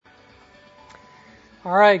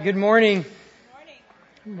All right, good morning.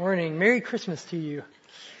 Good morning. Merry Christmas to you.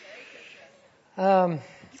 If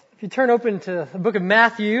you turn open to the book of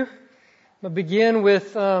Matthew, I'm going to begin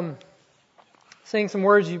with saying some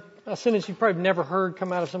words, a sentence you probably never heard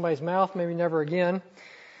come out of somebody's mouth, maybe never again.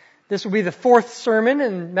 This will be the fourth sermon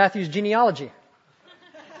in Matthew's genealogy.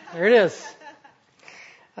 There it is.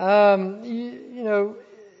 You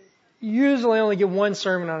usually only get one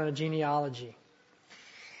sermon on a genealogy.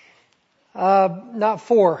 Not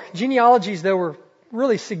four. Genealogies, though, were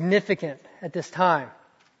really significant at this time.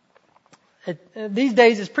 These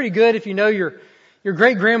days, it's pretty good if you know your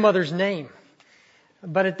great-grandmother's name.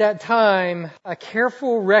 But at that time,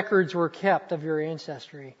 careful records were kept of your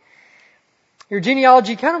ancestry. Your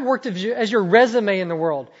genealogy kind of worked as your resume in the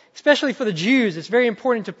world. Especially for the Jews, it's very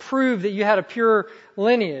important to prove that you had a pure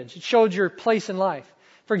lineage. It showed your place in life.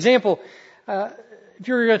 For example, if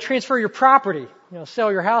you were going to transfer your property,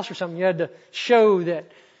 sell your house or something, you had to show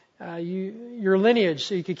that your lineage,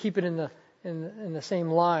 so you could keep it in the same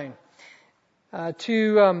line.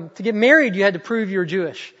 To get married, you had to prove you were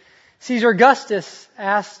Jewish. Caesar Augustus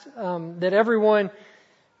asked that everyone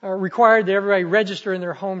required that everybody register in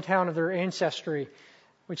their hometown of their ancestry,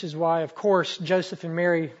 which is why, of course, Joseph and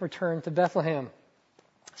Mary returned to Bethlehem.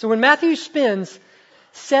 So when Matthew spends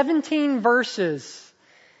 17 verses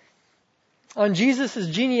on Jesus'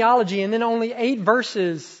 genealogy and then only 8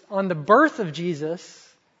 verses on the birth of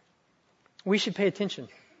Jesus, we should pay attention.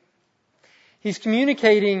 He's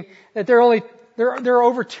communicating that there are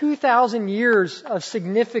over 2,000 years of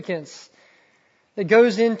significance that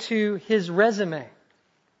goes into his resume.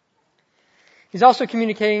 He's also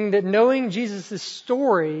communicating that knowing Jesus'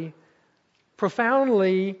 story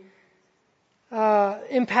profoundly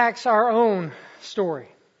impacts our own story.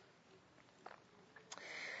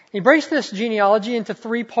 He breaks this genealogy into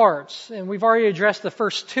 3 parts, and we've already addressed the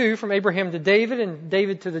first 2, from Abraham to David and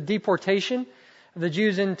David to the deportation of the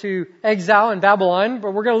Jews into exile in Babylon.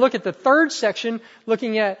 But we're going to look at the third section,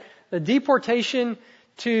 looking at the deportation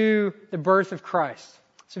to the birth of Christ.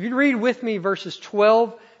 So if you'd read with me verses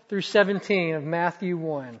 12 through 17 of Matthew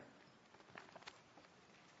 1.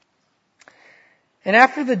 And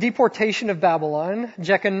after the deportation of Babylon,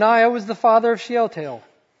 Jeconiah was the father of Shealtiel.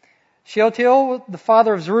 Shealtiel the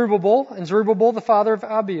father of Zerubbabel, and Zerubbabel the father of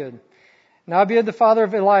Abiud. And Abiud the father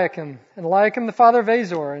of Eliakim, and Eliakim the father of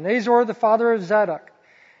Azor, and Azor the father of Zadok,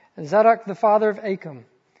 and Zadok the father of Achim,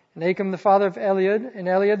 and Achim the father of Eliud, and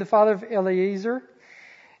Eliud the father of Eleazar,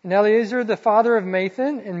 and Eleazar the father of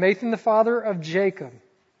Mathan, and Mathan the father of Jacob,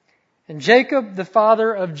 and Jacob the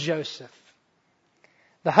father of Joseph,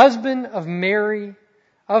 the husband of Mary,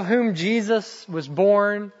 of whom Jesus was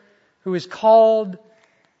born, who is called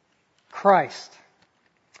Christ.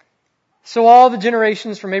 So all the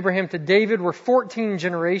generations from Abraham to David were 14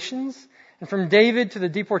 generations, and from David to the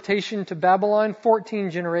deportation to Babylon,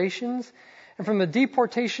 14 generations, and from the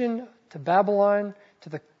deportation to Babylon to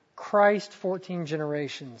the Christ, 14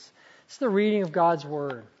 generations. It's the reading of God's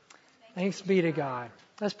Word. Thanks be to God.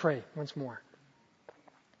 Let's pray once more.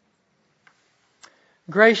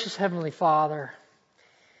 Gracious Heavenly Father,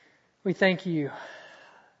 we thank you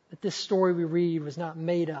that this story we read was not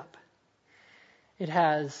made up. It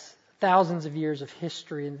has thousands of years of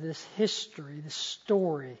history, and this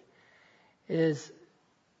story, is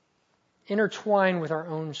intertwined with our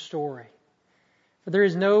own story. For there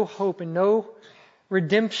is no hope and no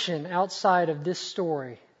redemption outside of this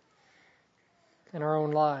story in our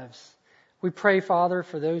own lives. We pray, Father,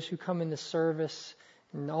 for those who come into service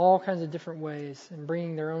in all kinds of different ways and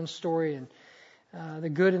bringing their own story and the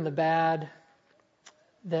good and the bad,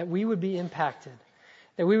 that we would be impacted,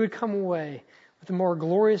 that we would come away with a more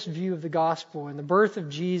glorious view of the gospel and the birth of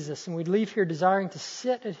Jesus, and we'd leave here desiring to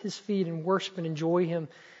sit at His feet and worship and enjoy Him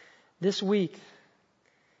this week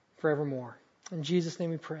forevermore. In Jesus' name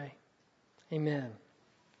we pray. Amen.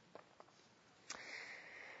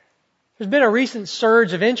 There's been a recent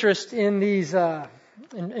surge of interest in these,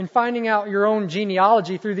 in finding out your own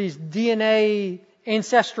genealogy through these DNA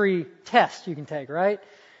ancestry tests you can take, right?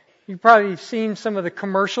 You've probably seen some of the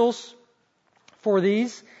commercials for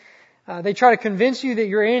these. They try to convince you that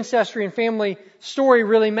your ancestry and family story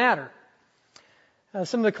really matter.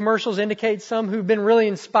 Some of the commercials indicate some who've been really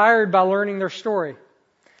inspired by learning their story.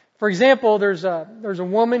 For example, there's a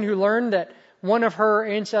woman who learned that one of her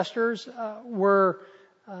ancestors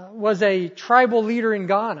was a tribal leader in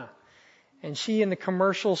Ghana. And she in the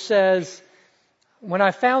commercial says, "When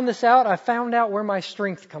I found this out, I found out where my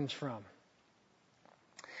strength comes from."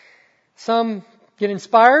 Some get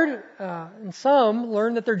inspired, and some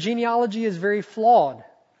learn that their genealogy is very flawed.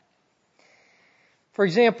 For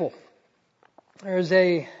example, there's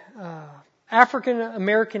a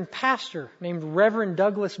African-American pastor named Reverend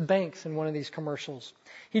Douglas Banks in one of these commercials.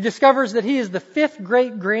 He discovers that he is the 5th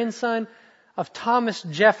great-grandson of Thomas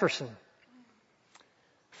Jefferson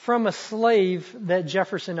from a slave that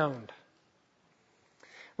Jefferson owned.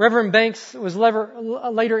 Reverend Banks was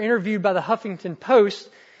later interviewed by the Huffington Post,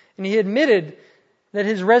 and he admitted that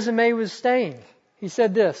his resume was stained. He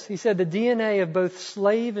said this, he said, "The DNA of both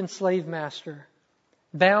slave and slave master,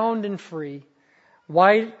 bound and free,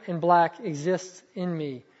 white and black exists in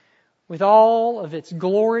me, with all of its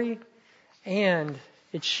glory and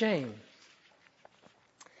its shame."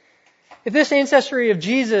 If this ancestry of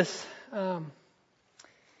Jesus that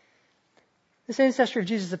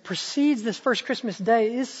precedes this first Christmas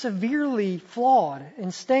day is severely flawed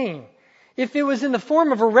and stained, if it was in the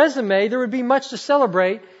form of a resume, there would be much to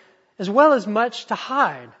celebrate as well as much to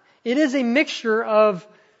hide. It is a mixture of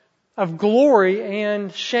glory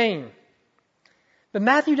and shame. But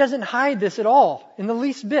Matthew doesn't hide this at all, in the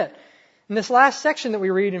least bit. In this last section that we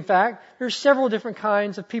read, in fact, there's several different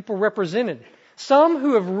kinds of people represented. Some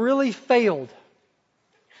who have really failed.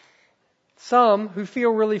 Some who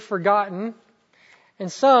feel really forgotten.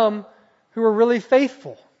 And some who are really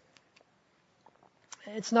faithful.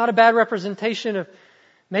 It's not a bad representation of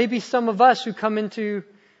maybe some of us who come into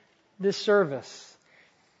this service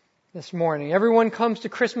this morning. Everyone comes to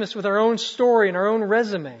Christmas with our own story and our own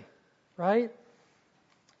resume, right?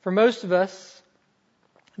 For most of us,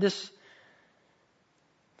 this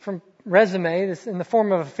in the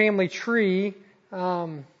form of a family tree,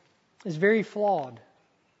 is very flawed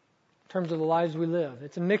in terms of the lives we live.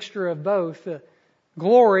 It's a mixture of both the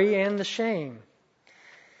glory and the shame.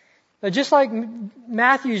 Now, just like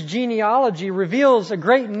Matthew's genealogy reveals a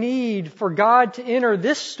great need for God to enter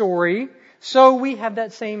this story, so we have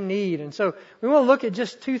that same need. And so we want to look at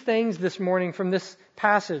just 2 things this morning from this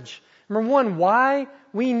passage. Number 1, why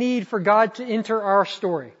we need for God to enter our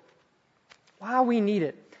story. Why we need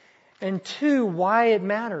it. And 2, why it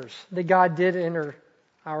matters that God did enter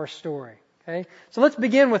our story. Okay? So let's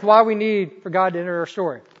begin with why we need for God to enter our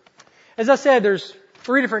story. As I said, there's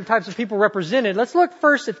 3 different types of people represented. Let's look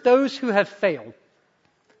first at those who have failed.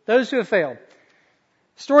 Those who have failed.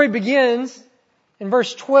 The story begins in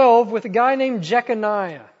verse 12 with a guy named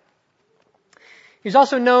Jeconiah. He's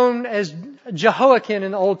also known as Jehoiakim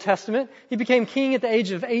in the Old Testament. He became king at the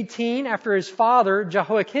age of 18 after his father,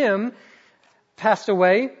 Jehoiakim, passed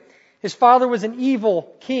away. His father was an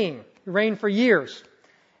evil king. He reigned for years.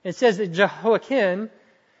 It says that Jehoiakim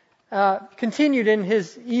continued in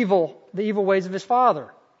the evil ways of his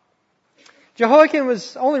father. Jehoiakim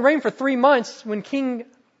was only reigned for 3 months when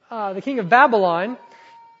the king of Babylon,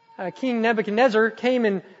 King Nebuchadnezzar, came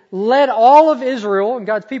and led all of Israel and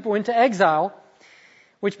God's people into exile,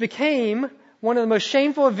 which became one of the most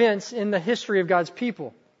shameful events in the history of God's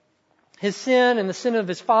people. His sin and the sin of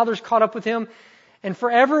his fathers caught up with him, and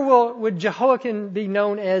forever would Jehoiakim be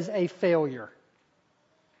known as a failure.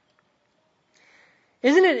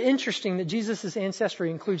 Isn't it interesting that Jesus'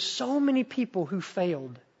 ancestry includes so many people who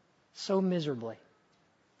failed so miserably?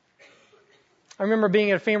 I remember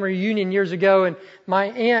being at a family reunion years ago, and my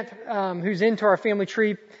aunt, who's into our family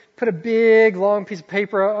tree, put a big, long piece of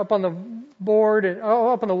paper up on the board and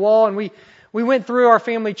up on the wall, and we went through our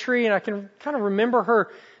family tree, and I can kind of remember her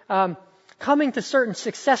coming to certain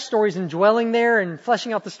success stories and dwelling there and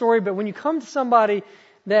fleshing out the story. But when you come to somebody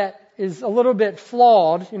that is a little bit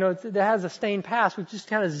flawed, that has a stained past, we just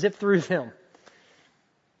kind of zip through them.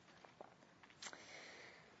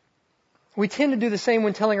 We tend to do the same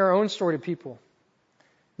when telling our own story to people.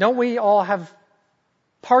 Don't we all have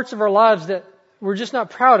parts of our lives that we're just not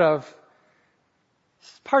proud of?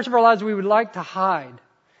 Parts of our lives we would like to hide.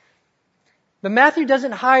 But Matthew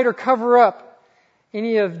doesn't hide or cover up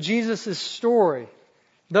any of Jesus' story.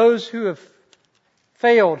 Those who have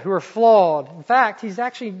failed, who are flawed. In fact, he's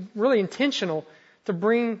actually really intentional to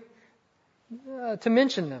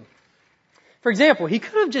mention them. For example, he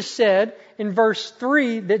could have just said in verse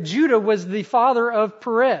 3 that Judah was the father of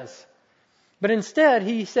Perez. But instead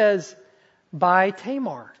he says, by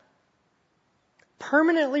Tamar.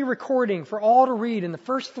 Permanently recording for all to read in the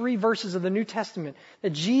first 3 verses of the New Testament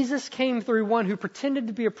that Jesus came through one who pretended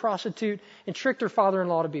to be a prostitute and tricked her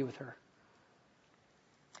father-in-law to be with her.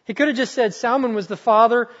 He could have just said Salmon was the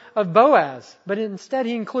father of Boaz, but instead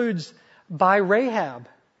he includes by Rahab.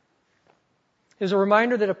 It was a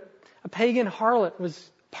reminder that a pagan harlot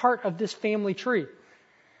was part of this family tree.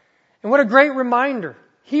 And what a great reminder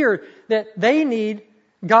here that they need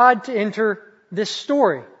God to enter this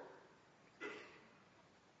story.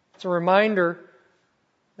 It's a reminder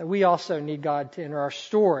that we also need God to enter our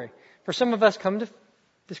story. For some of us come to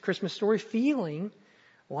this Christmas story feeling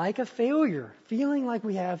like a failure, feeling like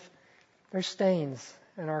we have, there's stains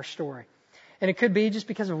in our story. And it could be just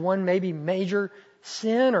because of one maybe major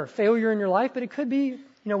sin or failure in your life, but it could be,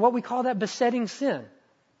 what we call that besetting sin.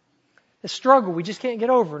 A struggle we just can't get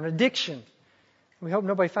over, an addiction we hope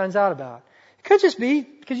nobody finds out about. It could just be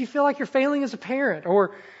because you feel like you're failing as a parent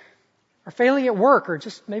or failing at work or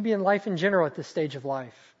just maybe in life in general at this stage of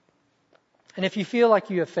life. And if you feel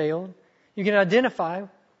like you have failed, you can identify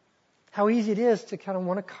how easy it is to kind of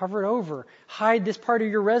want to cover it over, hide this part of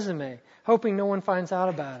your resume, hoping no one finds out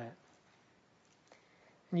about it.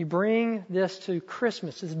 And you bring this to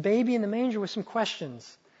Christmas, this baby in the manger, with some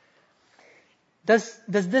questions. Does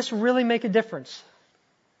this really make a difference?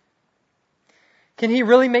 Can He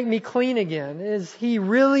really make me clean again? Is He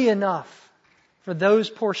really enough for those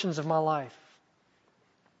portions of my life?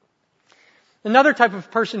 Another type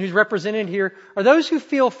of person who's represented here are those who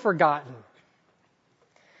feel forgotten.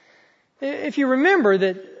 If you remember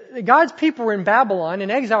that God's people were in Babylon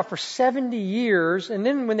in exile for 70 years, and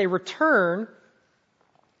then when they return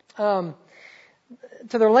to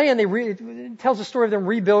their land, it tells the story of them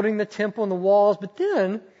rebuilding the temple and the walls, but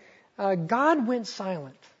then God went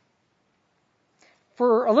silent.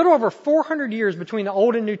 For a little over 400 years between the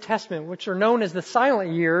Old and New Testament, which are known as the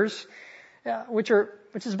silent years, which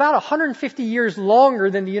is about 150 years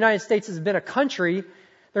longer than the United States has been a country,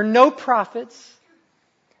 there are no prophets,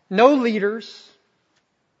 no leaders.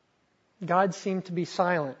 God seemed to be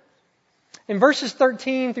silent. In verses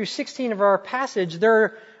 13 through 16 of our passage,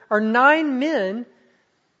 there are 9 men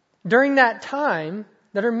during that time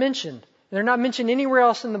that are mentioned. They're not mentioned anywhere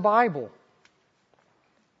else in the Bible.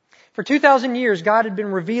 For 2,000 years, God had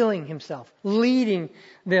been revealing Himself, leading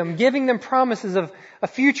them, giving them promises of a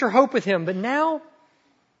future hope with Him. But now,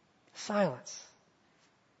 silence.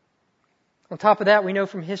 On top of that, we know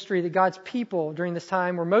from history that God's people during this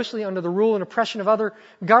time were mostly under the rule and oppression of other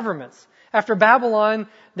governments. After Babylon,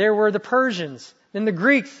 there were the Persians, then the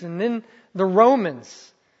Greeks, and then the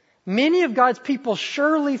Romans. Many of God's people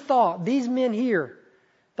surely thought, these men here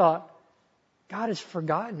thought, God has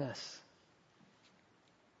forgotten us.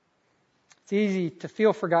 It's easy to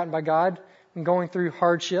feel forgotten by God when going through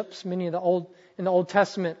hardships. Many of in the Old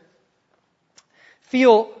Testament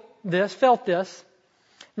felt this.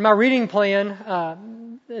 In my reading plan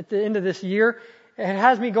at the end of this year, it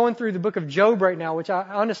has me going through the book of Job right now, which I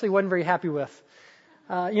honestly wasn't very happy with.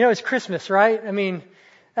 It's Christmas, right? I mean,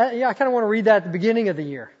 I kind of want to read that at the beginning of the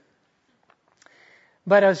year.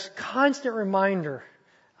 But as a constant reminder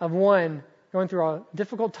of one going through a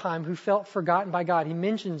difficult time who felt forgotten by God. He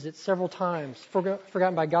mentions it several times,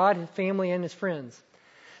 forgotten by God, his family, and his friends.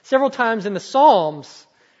 Several times in the Psalms,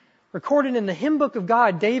 recorded in the hymn book of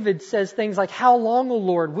God, David says things like, "How long, O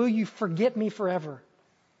Lord, will you forget me forever?"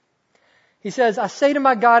 He says, "I say to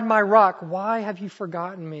my God, my rock, why have you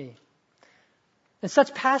forgotten me?" And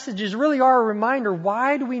such passages really are a reminder,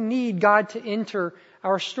 why do we need God to enter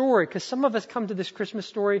our story? Because some of us come to this Christmas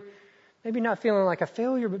story maybe not feeling like a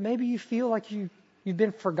failure, but maybe you feel like you've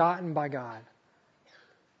been forgotten by God.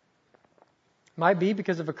 Might be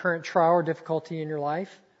because of a current trial or difficulty in your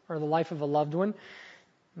life or the life of a loved one.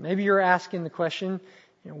 Maybe you're asking the question,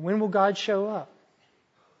 when will God show up?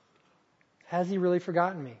 Has He really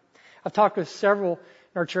forgotten me? I've talked with several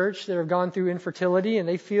in our church that have gone through infertility, and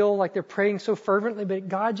they feel like they're praying so fervently, but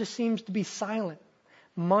God just seems to be silent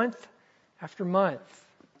month after month.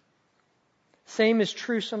 Same is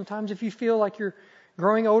true sometimes if you feel like you're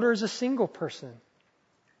growing older as a single person,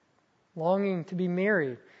 longing to be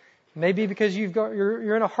married. Maybe because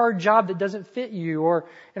you're in a hard job that doesn't fit you, or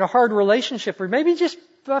in a hard relationship, or maybe just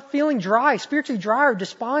feeling dry, spiritually dry or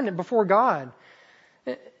despondent before God.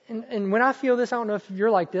 And when I feel this, I don't know if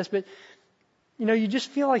you're like this, but you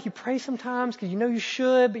just feel like you pray sometimes because you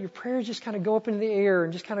should, but your prayers just kind of go up into the air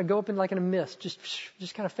and just kind of go up in like in a mist,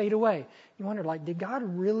 just kind of fade away. You wonder, did God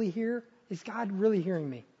really hear? Is God really hearing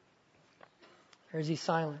me? Or is He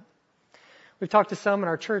silent? We've talked to some in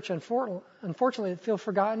our church, unfortunately, that feel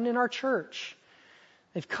forgotten in our church.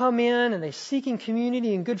 They've come in and they're seeking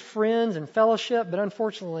community and good friends and fellowship, but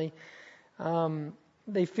unfortunately,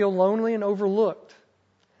 they feel lonely and overlooked.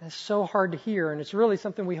 That's so hard to hear, and it's really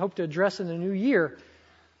something we hope to address in the new year.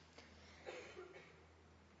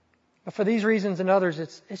 But for these reasons and others,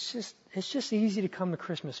 it's just easy to come to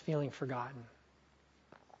Christmas feeling forgotten.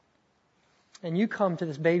 And you come to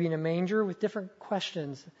this baby in a manger with different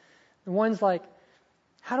questions. The ones like,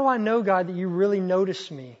 how do I know, God, that you really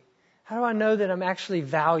notice me? How do I know that I'm actually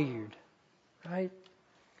valued? Right?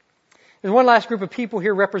 There's one last group of people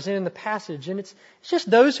here represented in the passage, and it's just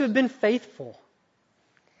those who have been faithful.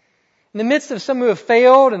 In the midst of some who have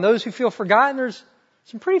failed and those who feel forgotten, there's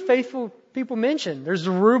some pretty faithful people mentioned. There's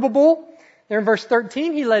Zerubbabel. There in verse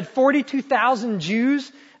 13, he led 42,000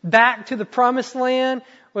 Jews back to the promised land,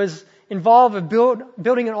 was involved with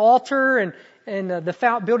building an altar and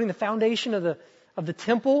building the foundation of the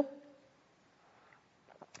temple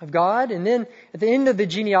of God. And then at the end of the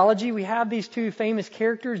genealogy, we have these two famous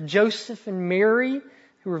characters, Joseph and Mary,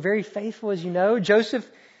 who were very faithful, as you know. Joseph,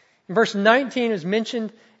 in verse 19, is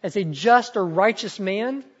mentioned as a just or righteous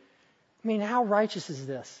man. I mean, how righteous is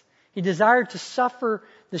this? He desired to suffer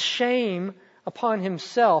the shame upon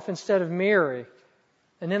himself instead of Mary.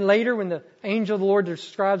 And then later, when the angel of the Lord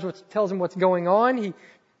tells him what's going on, he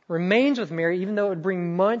remains with Mary, even though it would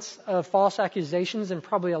bring months of false accusations and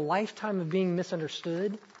probably a lifetime of being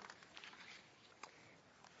misunderstood.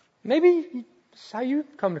 Maybe it's how you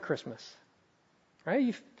come to Christmas,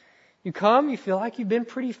 right? You come, you feel like you've been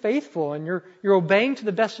pretty faithful, and you're obeying to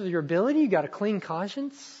the best of your ability. You got a clean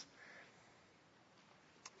conscience.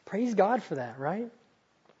 Praise God for that, right?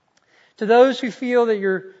 To those who feel that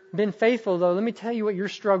you've been faithful, though, let me tell you what your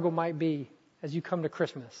struggle might be as you come to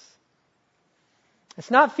Christmas.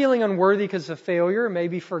 It's not feeling unworthy because of failure,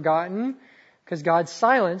 maybe forgotten because God's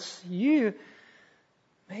silence. You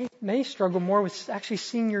may struggle more with actually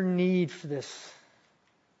seeing your need for this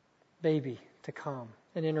baby to come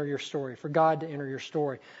and enter your story, for God to enter your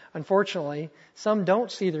story. Unfortunately, some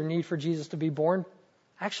don't see their need for Jesus to be born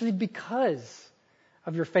actually because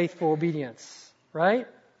of your faithful obedience, right?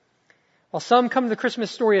 While some come to the Christmas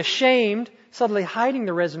story ashamed, subtly hiding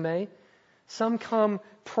their resume, some come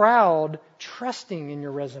proud, trusting in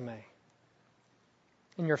your resume,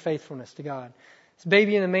 in your faithfulness to God. This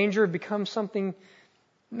baby in the manger becomes something,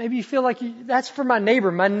 maybe you feel like that's for my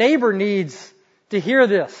neighbor. My neighbor needs to hear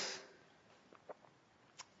this.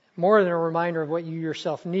 More than a reminder of what you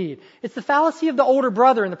yourself need. It's the fallacy of the older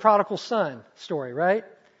brother in the prodigal son story, right?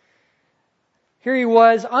 Here he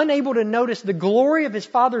was, unable to notice the glory of his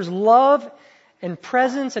father's love and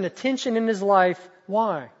presence and attention in his life.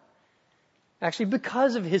 Why? Actually,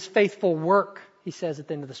 because of his faithful work, he says at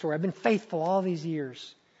the end of the story. I've been faithful all these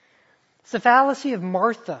years. It's the fallacy of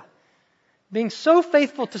Martha, being so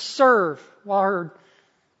faithful to serve while her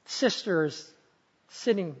sister is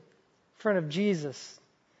sitting in front of Jesus.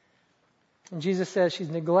 And Jesus says she's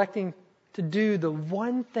neglecting to do the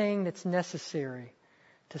one thing that's necessary,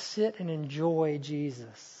 to sit and enjoy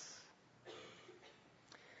Jesus.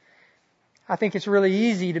 I think it's really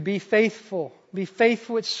easy to be faithful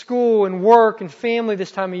at school and work and family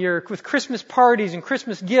this time of year, with Christmas parties and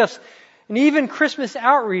Christmas gifts and even Christmas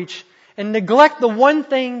outreach, and neglect the one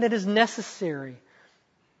thing that is necessary,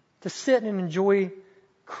 to sit and enjoy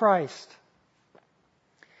Christ.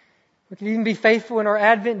 We can even be faithful in our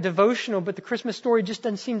Advent devotional, but the Christmas story just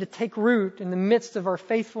doesn't seem to take root in the midst of our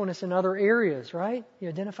faithfulness in other areas, right? You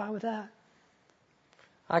identify with that?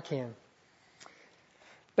 I can.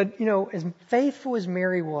 But, as faithful as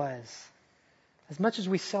Mary was, as much as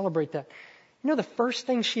we celebrate that, the first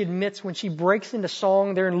thing she admits when she breaks into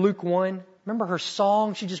song there in Luke 1, remember her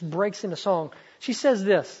song? She just breaks into song. She says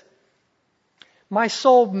this, "My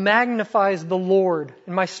soul magnifies the Lord,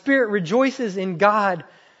 and my spirit rejoices in God,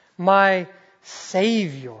 my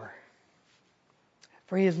Savior.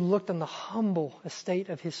 For He has looked on the humble estate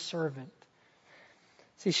of His servant."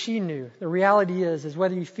 See, she knew. The reality is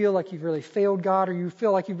whether you feel like you've really failed God, or you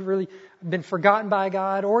feel like you've really been forgotten by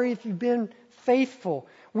God, or if you've been faithful,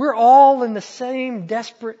 we're all in the same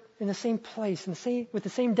place, with the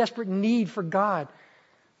same desperate need for God,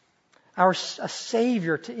 a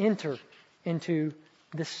Savior to enter into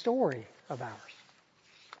this story of ours.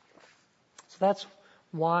 So that's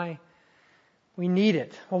why we need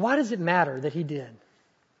it. Well, why does it matter that He did?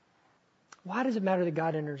 Why does it matter that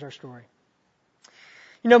God enters our story?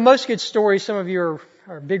 Most good stories, some of you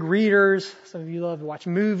are big readers, some of you love to watch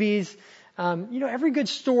movies. Every good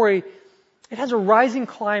story, it has a rising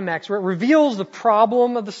climax where it reveals the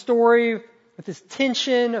problem of the story with this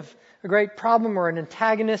tension of a great problem or an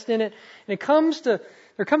antagonist in it. And there comes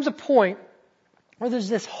a point where there's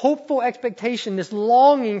this hopeful expectation, this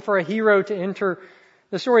longing for a hero to enter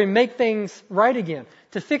the story and make things right again,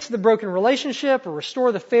 to fix the broken relationship or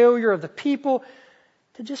restore the failure of the people,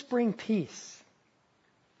 to just bring peace.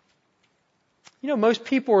 Most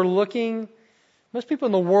people in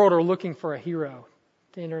the world are looking for a hero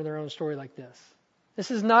to enter their own story like this. This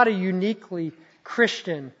is not a uniquely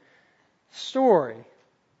Christian story.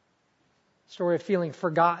 Story of feeling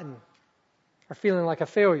forgotten or feeling like a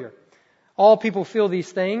failure. All people feel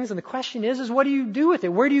these things, and the question is what do you do with it?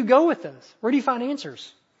 Where do you go with this? Where do you find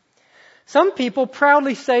answers? Some people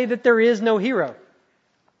proudly say that there is no hero.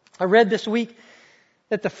 I read this week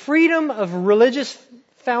that the Freedom of Religious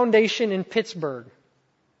Foundation in Pittsburgh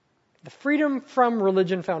The Freedom from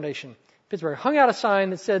Religion Foundation, Pittsburgh, hung out a sign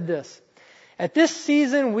that said this: "At this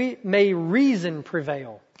season, may reason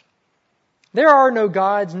prevail. There are no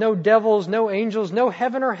gods, no devils, no angels, no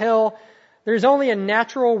heaven or hell. There's only a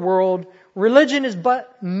natural world. Religion is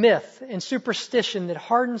but myth and superstition that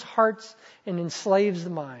hardens hearts and enslaves the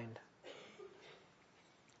mind."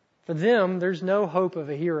 For them, there's no hope of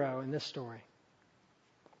a hero in this story.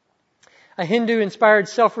 A Hindu-inspired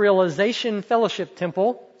self-realization fellowship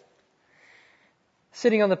temple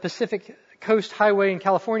sitting on the Pacific Coast Highway in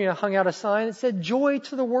California hung out a sign that said, "Joy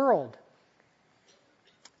to the world."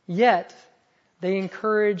 Yet, they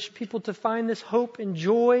encourage people to find this hope and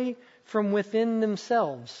joy from within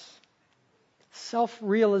themselves.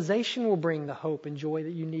 Self-realization will bring the hope and joy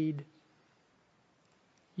that you need.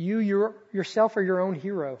 You yourself are your own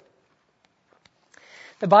hero.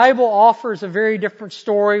 The Bible offers a very different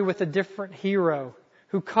story with a different hero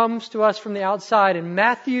who comes to us from the outside. In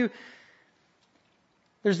Matthew,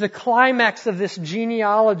 there's the climax of this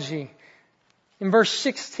genealogy. In verse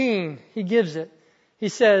 16, he gives it. He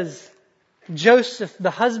says, "Joseph,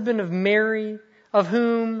 the husband of Mary, of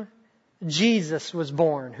whom Jesus was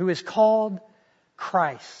born, who is called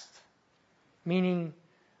Christ," meaning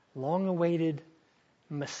long-awaited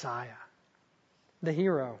Messiah, the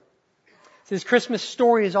hero. This Christmas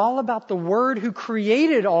story is all about the Word who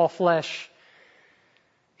created all flesh,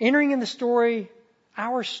 entering in the story,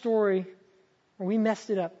 our story, where we messed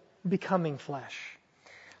it up, becoming flesh.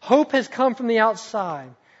 Hope has come from the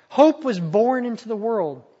outside. Hope was born into the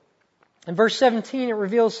world. In verse 17, it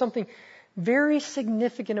reveals something very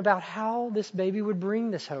significant about how this baby would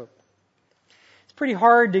bring this hope. It's pretty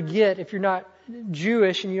hard to get if you're not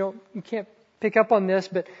Jewish and you can't pick up on this,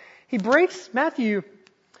 but Matthew.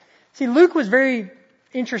 See, Luke was very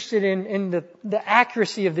interested in the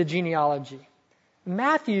accuracy of the genealogy.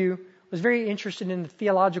 Matthew was very interested in the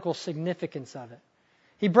theological significance of it.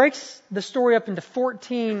 He breaks the story up into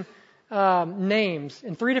 14 names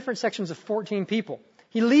in 3 different sections of 14 people.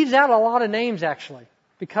 He leaves out a lot of names, actually,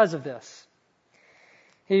 because of this.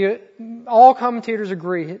 All commentators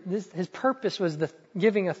agree his purpose was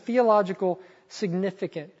giving a theological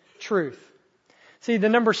significant truth. See, the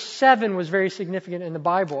number 7 was very significant in the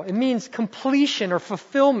Bible. It means completion or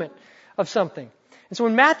fulfillment of something. And so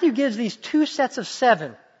when Matthew gives these 2 sets of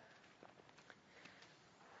 7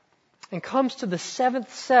 and comes to the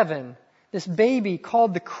 7th 7, this baby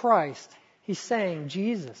called the Christ, he's saying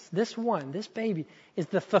Jesus, this baby, is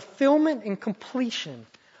the fulfillment and completion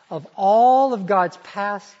of all of God's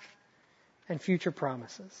past and future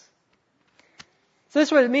promises. So this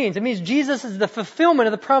is what it means. It means Jesus is the fulfillment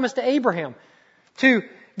of the promise to Abraham to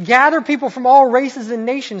gather people from all races and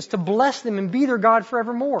nations to bless them and be their God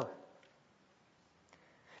forevermore.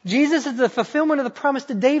 Jesus is the fulfillment of the promise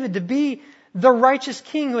to David to be the righteous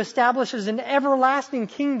king who establishes an everlasting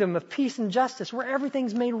kingdom of peace and justice where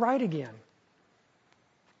everything's made right again.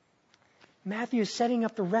 Matthew is setting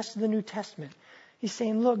up the rest of the New Testament. He's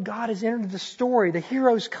saying, look, God has entered the story. The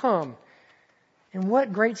heroes come. And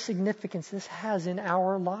what great significance this has in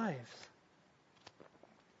our lives.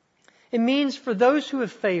 It means for those who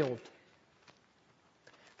have failed.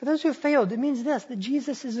 For those who have failed, it means this, that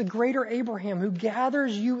Jesus is the greater Abraham who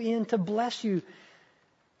gathers you in to bless you.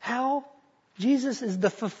 How? Jesus is the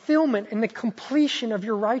fulfillment and the completion of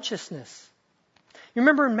your righteousness. You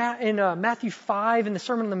remember in Matthew 5 in the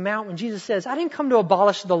Sermon on the Mount when Jesus says, I didn't come to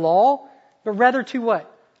abolish the law, but rather to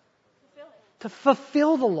what? To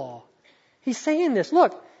fulfill the law. He's saying this.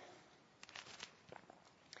 Look,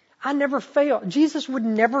 I never fail. Jesus would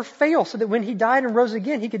never fail so that when He died and rose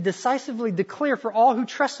again, He could decisively declare for all who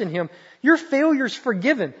trust in Him, your failure's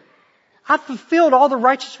forgiven. I've fulfilled all the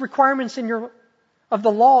righteous requirements of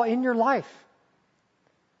the law in your life.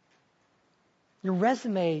 Your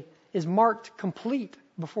resume is marked complete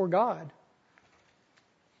before God.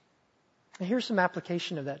 And here's some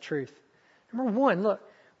application of that truth. Number one, look,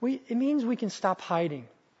 it means we can stop hiding.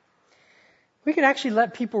 We can actually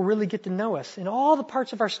let people really get to know us in all the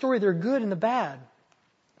parts of our story that are good and the bad.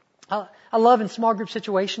 I love in small group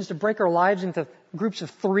situations to break our lives into groups of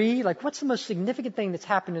 3. Like, what's the most significant thing that's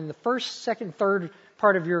happened in the first, second, third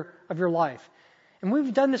part of your life? And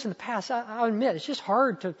we've done this in the past. I'll admit, it's just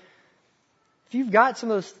hard to, if you've got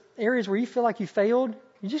some of those areas where you feel like you failed,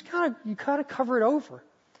 you kind of cover it over.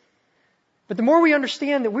 But the more we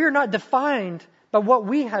understand that we are not defined by what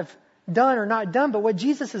we have done or not done, but what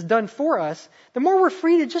Jesus has done for us, the more we're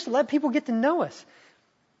free to just let people get to know us.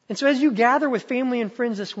 And so as you gather with family and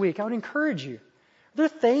friends this week, I would encourage you. Are there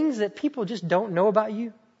things that people just don't know about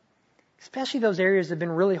you? Especially those areas that have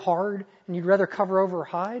been really hard and you'd rather cover over or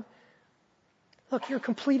hide? Look, you're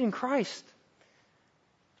complete in Christ.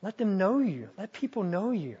 Let them know you. Let people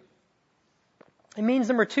know you. It means,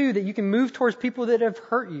 number two, that you can move towards people that have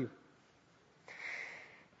hurt you.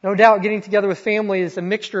 No doubt getting together with family is a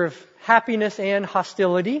mixture of happiness and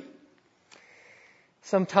hostility.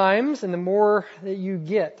 Sometimes, and the more that you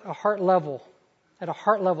get at a heart level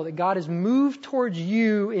that God has moved towards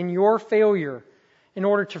you in your failure in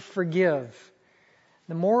order to forgive,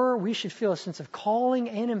 the more we should feel a sense of calling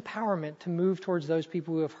and empowerment to move towards those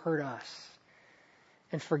people who have hurt us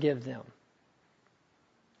and forgive them.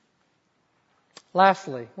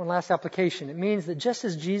 Lastly, one last application. It means that just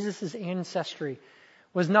as Jesus' ancestry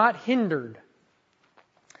was not hindered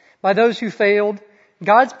by those who failed,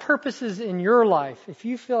 God's purposes in your life, if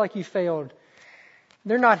you feel like you failed,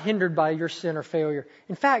 they're not hindered by your sin or failure.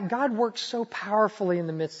 In fact, God works so powerfully in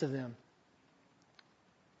the midst of them.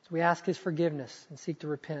 So we ask His forgiveness and seek to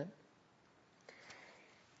repent.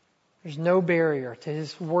 There's no barrier to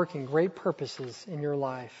His working great purposes in your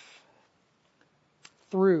life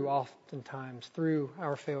through our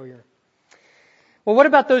failure. Well, what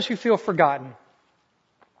about those who feel forgotten?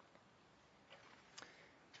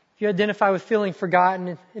 If you identify with feeling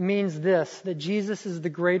forgotten, it means this, that Jesus is the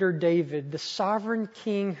greater David, the sovereign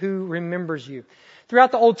king who remembers you.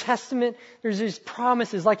 Throughout the Old Testament, there's these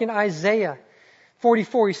promises, like in Isaiah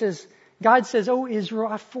 44, God says, "O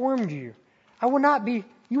Israel, I formed you.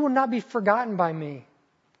 You will not be forgotten by me."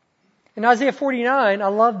 In Isaiah 49, I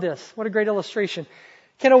love this. What a great illustration.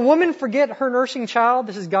 Can a woman forget her nursing child?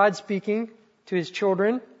 This is God speaking to His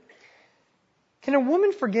children. Can a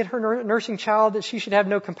woman forget her nursing child, that she should have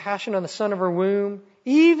no compassion on the son of her womb?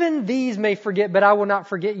 Even these may forget, but I will not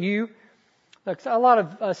forget you. Look, a lot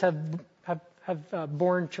of us have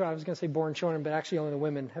born children. I was going to say born children, but actually only the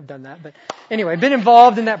women have done that. But anyway, been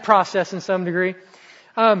involved in that process in some degree.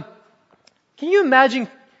 Can you imagine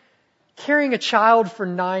carrying a child for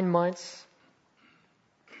 9 months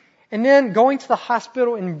and then going to the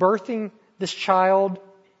hospital and birthing this child,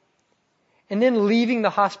 and then leaving the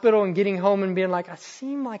hospital and getting home and being like, I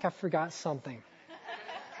seem like I forgot something.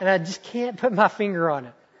 And I just can't put my finger on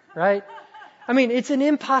it, right? I mean, it's an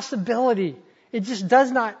impossibility. It just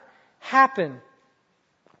does not happen.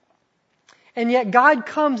 And yet God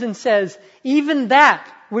comes and says, even that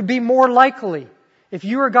would be more likely, if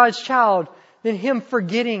you are God's child, than Him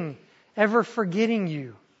ever forgetting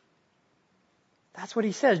you. That's what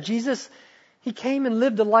He says. Jesus, He came and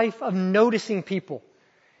lived a life of noticing people,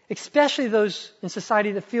 especially those in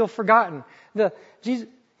society that feel forgotten.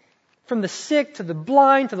 From the sick to the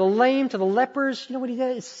blind to the lame to the lepers, you know what He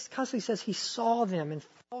did? It constantly says He saw them and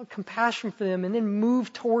felt compassion for them and then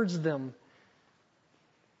moved towards them.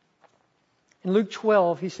 In Luke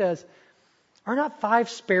 12, He says, "Are not 5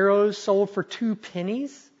 sparrows sold for 2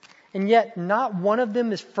 pennies? And yet not one of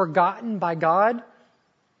them is forgotten by God?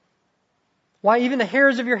 Why, even the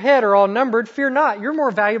hairs of your head are all numbered. Fear not, you're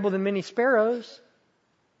more valuable than many sparrows."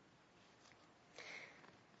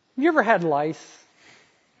 Have you ever had lice?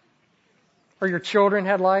 Or your children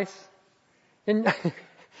had lice? And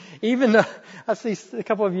I see a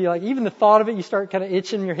couple of you, even the thought of it, you start kind of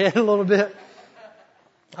itching your head a little bit.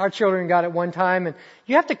 Our children got it one time, and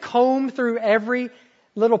you have to comb through every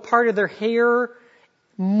little part of their hair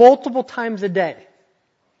multiple times a day.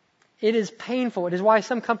 It is painful. It is why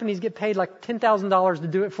some companies get paid like $10,000 to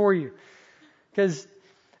do it for you. Because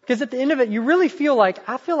at the end of it, you really feel like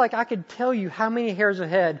I could tell you how many hairs of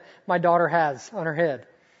head my daughter has on her head.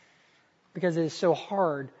 Because it is so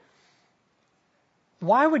hard.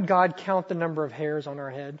 Why would God count the number of hairs on our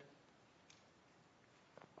head?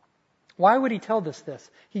 Why would He tell us this?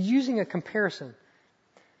 He's using a comparison.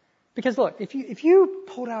 Because look, if you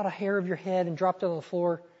pulled out a hair of your head and dropped it on the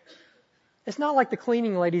floor, it's not like the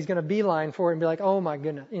cleaning lady's going to beeline for it and be like, oh my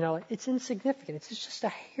goodness, it's insignificant. It's just a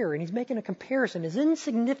hair. And He's making a comparison. As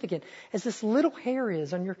insignificant as this little hair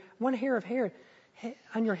is on one hair of hair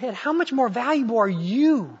on your head, how much more valuable are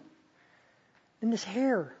you than this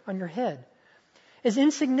hair on your head? As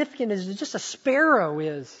insignificant as just a sparrow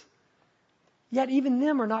is, yet even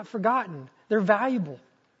them are not forgotten. They're valuable.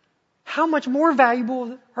 How much more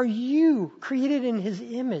valuable are you, created in His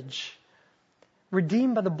image,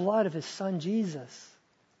 redeemed by the blood of His Son, Jesus?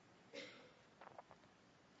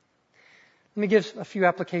 Let me give a few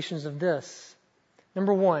applications of this.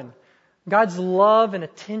 Number 1, God's love and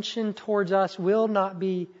attention towards us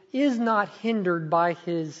is not hindered by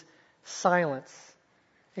His silence,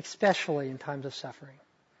 especially in times of suffering.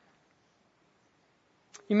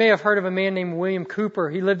 You may have heard of a man named William Cooper.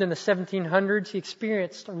 He lived in the 1700s. He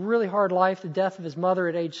experienced a really hard life, the death of his mother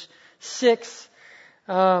at age 6.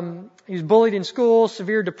 He was bullied in school,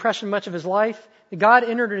 severe depression much of his life. God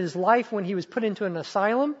entered his life when he was put into an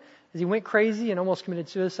asylum as he went crazy and almost committed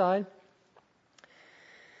suicide.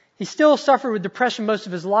 He still suffered with depression most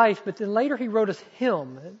of his life, but then later he wrote a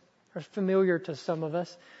hymn that are familiar to some of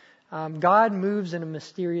us. God moves in a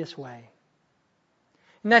mysterious way.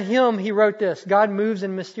 In that hymn, he wrote this: God moves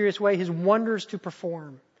in a mysterious way, His wonders to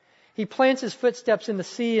perform. He plants His footsteps in the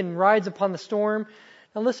sea and rides upon the storm.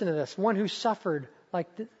 Now listen to this. One who suffered like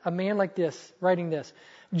a man like this, writing this: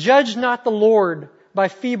 Judge not the Lord by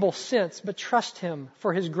feeble sense, but trust Him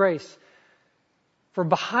for His grace. For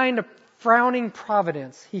behind a frowning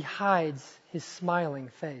providence, He hides His smiling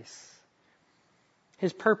face.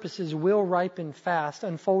 His purposes will ripen fast,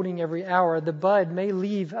 unfolding every hour. The bud may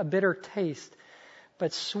leave a bitter taste,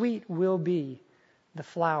 but sweet will be the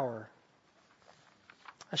flower.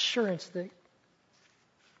 Assurance that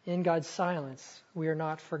in God's silence we are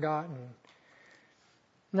not forgotten.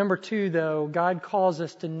 Number 2, though, God calls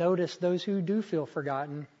us to notice those who do feel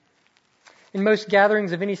forgotten. In most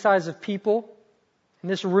gatherings of any size of people, in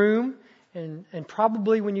this room, and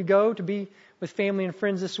probably when you go to be with family and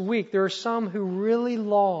friends this week, there are some who really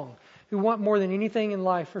long, who want more than anything in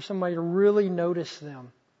life for somebody to really notice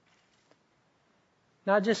them.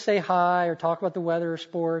 Not just say hi or talk about the weather or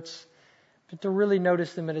sports, but to really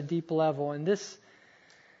notice them at a deep level. And this,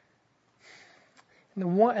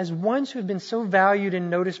 as ones who have been so valued and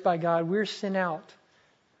noticed by God, we're sent out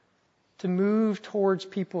to move towards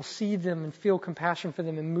people, see them and feel compassion for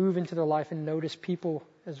them, and move into their life and notice people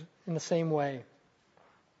in the same way.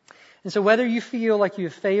 And so whether you feel like you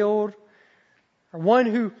have failed, or one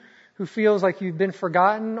who feels like you've been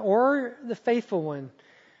forgotten, or the faithful one,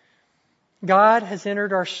 God has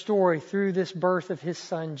entered our story through this birth of His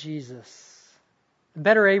Son, Jesus. The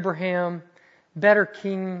better Abraham, better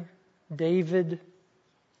King David.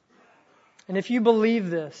 And if you believe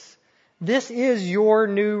this, this is your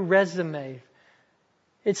new resume.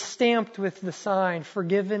 It's stamped with the sign,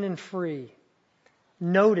 forgiven and free,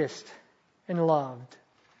 noticed and loved.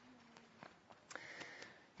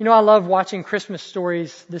 You know, I love watching Christmas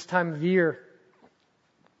stories this time of year.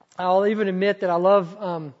 I'll even admit that I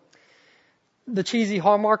love the cheesy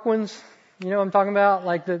Hallmark ones. You know what I'm talking about?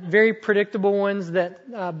 Like the very predictable ones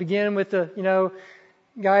that begin with the,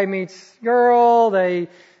 guy meets girl, they,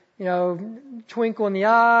 twinkle in the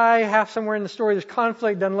eye, half somewhere in the story there's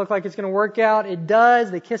conflict, doesn't look like it's going to work out. It does.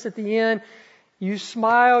 They kiss at the end. You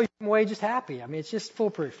smile, you come away just happy. I mean, it's just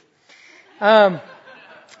foolproof. I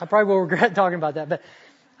probably will regret talking about that.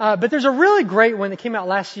 But there's a really great one that came out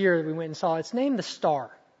last year that we went and saw. It's named The Star.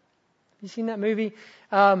 Have you seen that movie?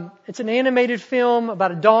 It's an animated film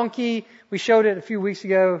about a donkey. We showed it a few weeks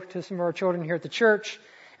ago to some of our children here at the church.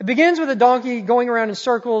 It begins with a donkey going around in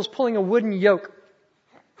circles, pulling a wooden yoke,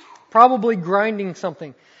 probably grinding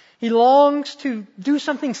something. He longs to do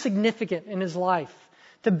something significant in his life,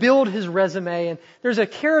 to build his resume. And there's a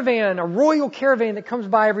caravan, a royal caravan that comes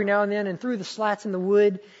by every now and then, and through the slats in the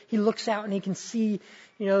wood, he looks out and he can see,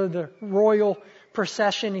 the royal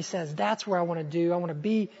procession. He says, that's where I want to do. I want to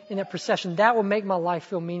be in that procession. That will make my life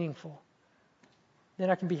feel meaningful.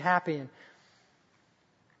 Then I can be happy. And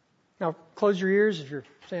now, close your ears if you're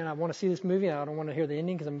saying, I want to see this movie. I don't want to hear the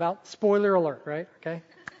ending because I'm about, spoiler alert, right? Okay?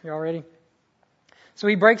 You all ready? So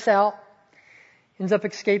he breaks out, ends up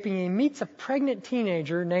escaping, and he meets a pregnant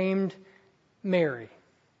teenager named Mary.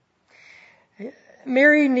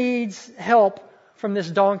 Mary needs help from this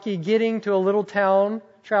donkey getting to a little town,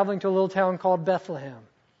 traveling to a little town called Bethlehem.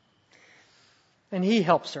 And he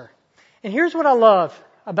helps her. And here's what I love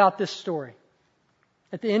about this story,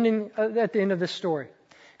 at the end of this story.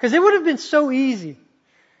 Because it would have been so easy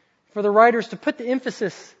for the writers to put the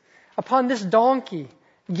emphasis upon this donkey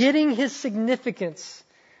getting his significance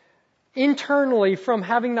internally from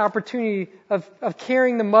having the opportunity of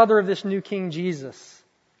carrying the mother of this new King Jesus.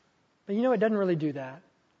 But it doesn't really do that.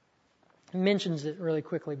 It mentions it really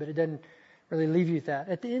quickly, but it doesn't really leave you with that.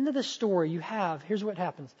 At the end of the story, here's what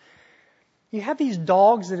happens. You have these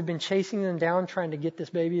dogs that have been chasing them down, trying to get this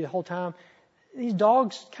baby the whole time. These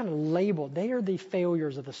dogs kind of labeled. They are the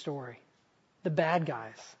failures of the story, the bad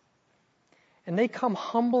guys. And they come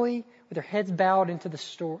humbly with their heads bowed into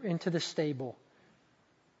the stable,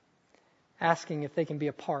 asking if they can be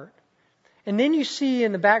a part. And then you see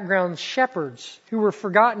in the background shepherds who were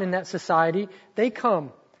forgotten in that society. They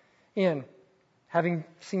come in, having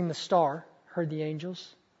seen the star, heard the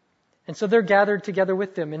angels. And so they're gathered together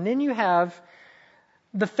with them. And then you have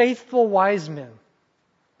the faithful wise men,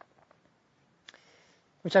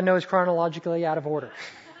 which I know is chronologically out of order.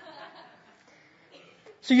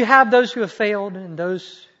 So you have those who have failed, and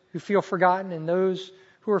those who feel forgotten, and those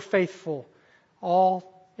who are faithful,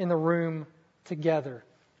 all in the room together.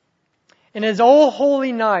 And as O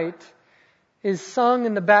Holy Night is sung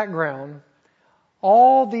in the background,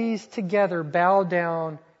 all these together bow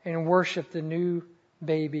down and worship the new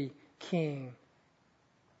baby king.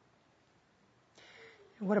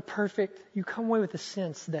 What a perfect, you come away with a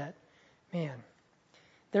sense that, man,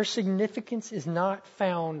 their significance is not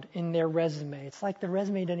found in their resume. It's like the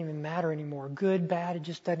resume doesn't even matter anymore. Good, bad, it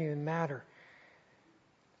just doesn't even matter.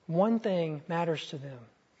 One thing matters to them.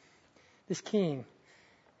 This king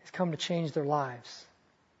has come to change their lives.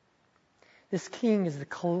 This king is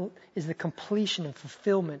the completion and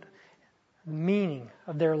fulfillment, meaning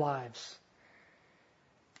of their lives.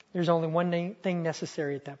 There's only one thing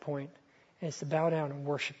necessary at that point, and it's to bow down and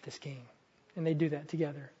worship this king. And they do that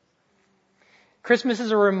together. Christmas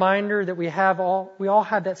is a reminder that we all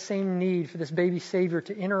have that same need for this baby Savior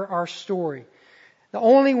to enter our story. The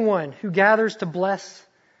only one who gathers to bless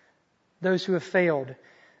those who have failed.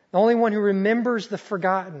 The only one who remembers the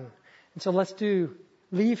forgotten. And so let's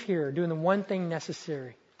leave here doing the one thing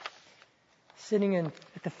necessary. Sitting at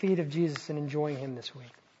the feet of Jesus and enjoying Him this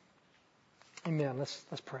week. Amen.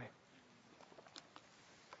 Let's pray.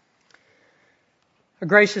 A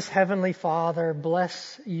gracious Heavenly Father,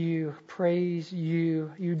 bless you, praise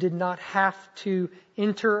you. You did not have to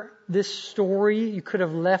enter this story. You could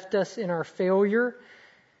have left us in our failure,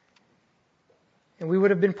 and we would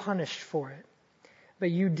have been punished for it. But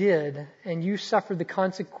you did, and you suffered the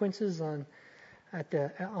consequences on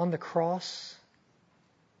the cross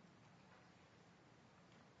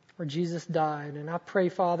where Jesus died. And I pray,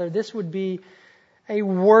 Father, this would be a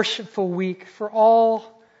worshipful week for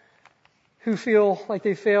all who feel like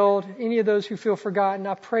they failed, any of those who feel forgotten.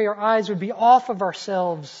 I pray our eyes would be off of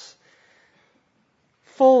ourselves,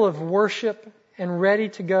 full of worship and ready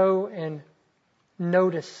to go and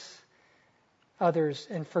notice others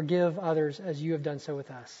and forgive others as you have done so with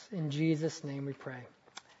us. In Jesus' name we pray.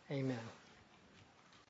 Amen.